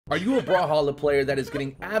Are you a Brawlhalla player that is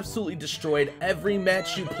getting absolutely destroyed every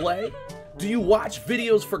match you play? Do you watch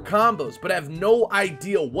videos for combos but have no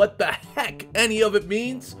idea what the heck any of it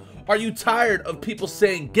means? Are you tired of people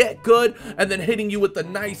saying get good and then hitting you with a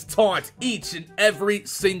nice taunt each and every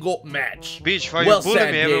single match? Bitch, why Well you bully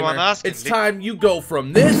said, me? Everyone gamer. asking. It's time you go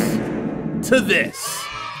from this to this.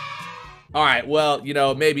 Alright, well, you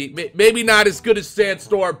know, maybe not as good as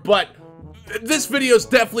Sandstorm, but this video is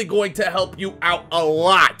definitely going to help you out a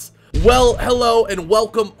lot. Well, hello and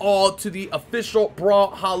welcome all to the official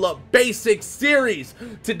Brawlhalla Basics series.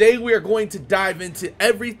 Today we are going to dive into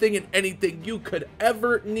everything and anything you could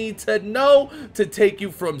ever need to know to take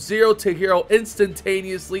you from 0 to hero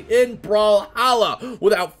instantaneously in Brawlhalla.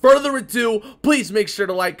 Without further ado, please make sure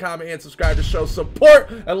to like, comment, and subscribe to show support,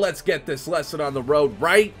 and let's get this lesson on the road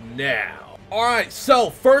right now. Alright, so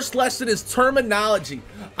first lesson is terminology.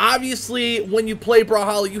 Obviously, when you play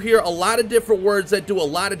Brawlhalla, you hear a lot of different words that do a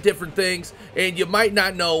lot of different things, and you might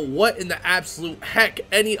not know what in the absolute heck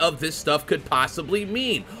any of this stuff could possibly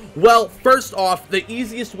mean. Well, first off, the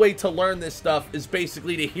easiest way to learn this stuff is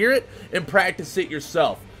basically to hear it and practice it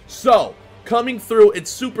yourself. So, coming through,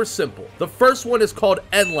 it's super simple. The first one is called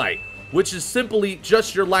Light, which is simply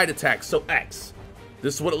just your light attack, so X.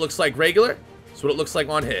 This is what it looks like regular. This is what it looks like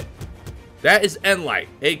on hit. That is Light,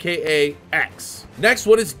 aka X. Next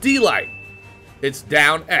one is D-Light. It's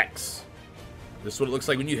down X. This is what it looks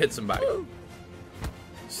like when you hit somebody.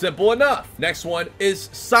 Simple enough. Next one is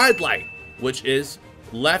Side Light, which is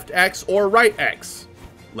left X or right X.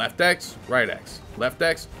 Left X, right X. Left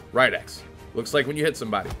X, right X. Looks like when you hit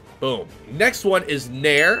somebody. Boom. Next one is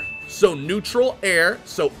Nair, so neutral air,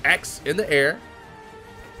 so X in the air.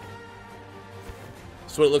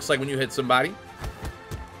 That's what it looks like when you hit somebody.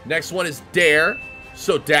 Next one is Dare,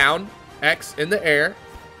 so down, X in the air.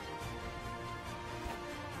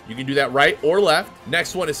 You can do that right or left.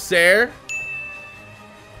 Next one is Sair,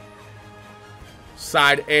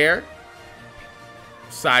 side air,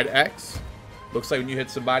 side X. Looks like when you hit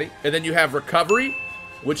somebody. And then you have Recovery,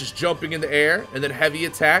 which is jumping in the air. And then Heavy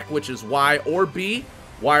Attack, which is Y or B.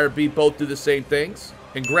 Y or B both do the same things.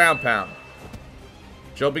 And GroundPound,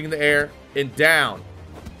 jumping in the air and down,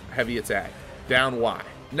 Heavy Attack, down Y.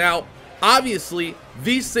 Now, obviously,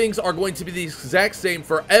 these things are going to be the exact same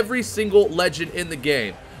for every single legend in the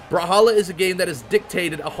game. Brawlhalla is a game that is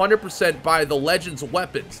dictated 100% by the legend's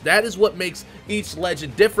weapons. That is what makes each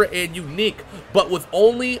legend different and unique, but with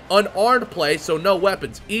only unarmed play, so no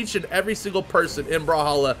weapons. Each and every single person in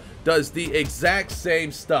Brawlhalla does the exact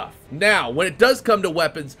same stuff. Now, when it does come to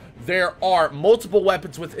weapons, there are multiple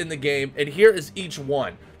weapons within the game, and here is each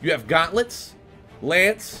one. You have Gauntlets,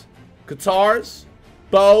 Lance, Katars,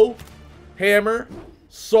 Bow, Hammer,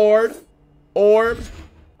 Sword, Orb,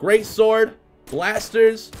 Greatsword,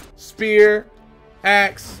 Blasters, Spear,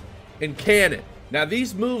 Axe, and Cannon. Now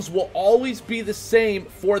these moves will always be the same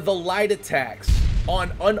for the light attacks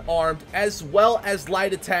on unarmed, as well as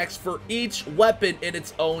light attacks for each weapon in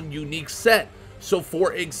its own unique set. So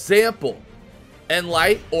for example,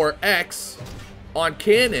 Light or X on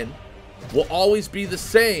Cannon will always be the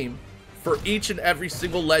same for each and every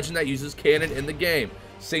single legend that uses Cannon in the game.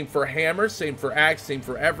 Same for Hammer, same for Axe, same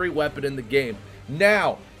for every weapon in the game.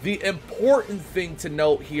 Now, the important thing to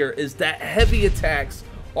note here is that heavy attacks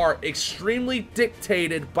are extremely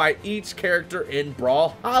dictated by each character in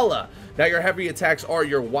Brawlhalla. Now, your heavy attacks are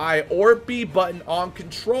your Y or B button on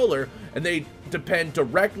controller, and they depend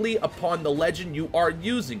directly upon the legend you are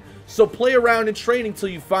using. So play around in training till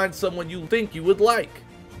you find someone you think you would like.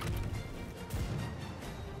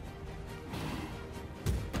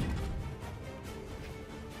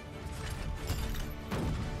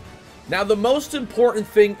 Now, the most important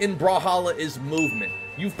thing in Brawlhalla is movement.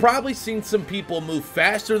 You've probably seen some people move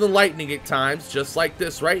faster than lightning at times, just like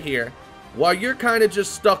this right here, while you're kind of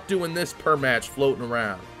just stuck doing this per match, floating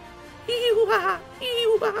around.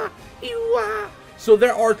 So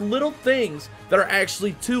there are little things that are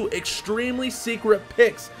actually two extremely secret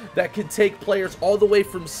picks that can take players all the way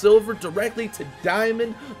from silver directly to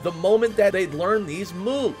diamond the moment that they learn these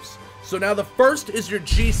moves. So now the first is your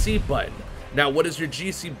GC button. Now, what is your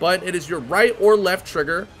GC button? It is your right or left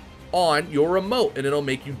trigger on your remote, and it'll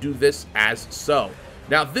make you do this as so.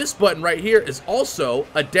 Now, this button right here is also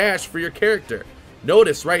a dash for your character.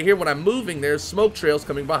 Notice right here when I'm moving, there's smoke trails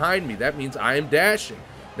coming behind me. That means I am dashing.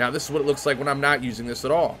 Now, this is what it looks like when I'm not using this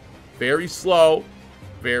at all. Very slow,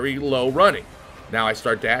 very low running. Now I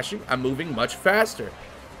start dashing, I'm moving much faster.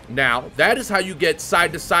 Now, that is how you get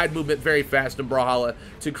side-to-side movement very fast in Brawlhalla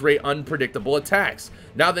to create unpredictable attacks.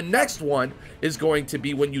 Now, the next one is going to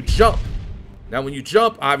be when you jump. Now, when you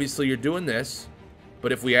jump, obviously, you're doing this.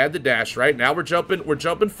 But if we add the dash, right, now we're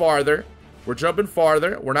jumping farther. We're jumping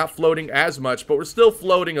farther. We're not floating as much, but we're still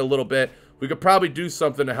floating a little bit. We could probably do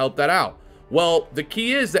something to help that out. Well, the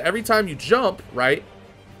key is that every time you jump, right,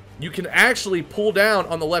 you can actually pull down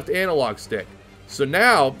on the left analog stick. So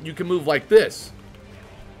now you can move like this,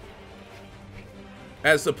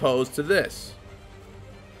 as opposed to this.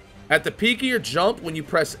 At the peak of your jump, when you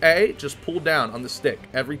press A, just pull down on the stick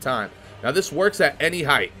every time. Now this works at any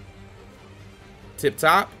height. Tip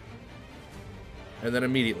top, and then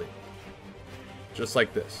immediately. Just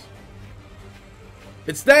like this.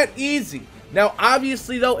 It's that easy. Now,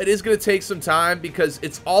 obviously, though, it is going to take some time because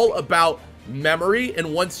it's all about memory.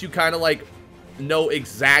 And once you kind of like know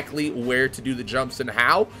exactly where to do the jumps and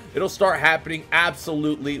how, it'll start happening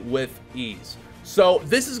absolutely with ease. So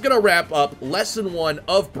this is going to wrap up lesson 1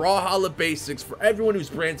 of Brawlhalla Basics for everyone who's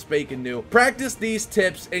brand spanking new. Practice these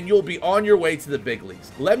tips and you'll be on your way to the big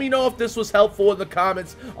leagues. Let me know if this was helpful in the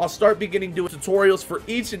comments. I'll start beginning doing tutorials for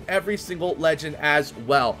each and every single legend as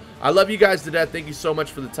well. I love you guys to death. Thank you so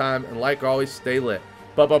much for the time. And like always, stay lit.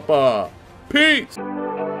 Peace!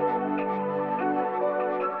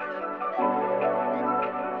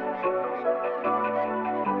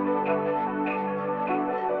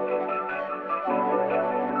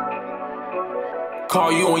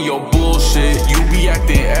 Call you on your bullshit, you be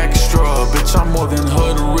acting extra. Bitch, I'm more than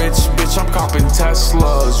hood rich, bitch, I'm copping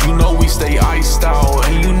Teslas. You know we stay iced out,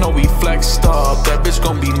 and you know we flexed up. That bitch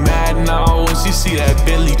gon' be mad now when she see that bitch.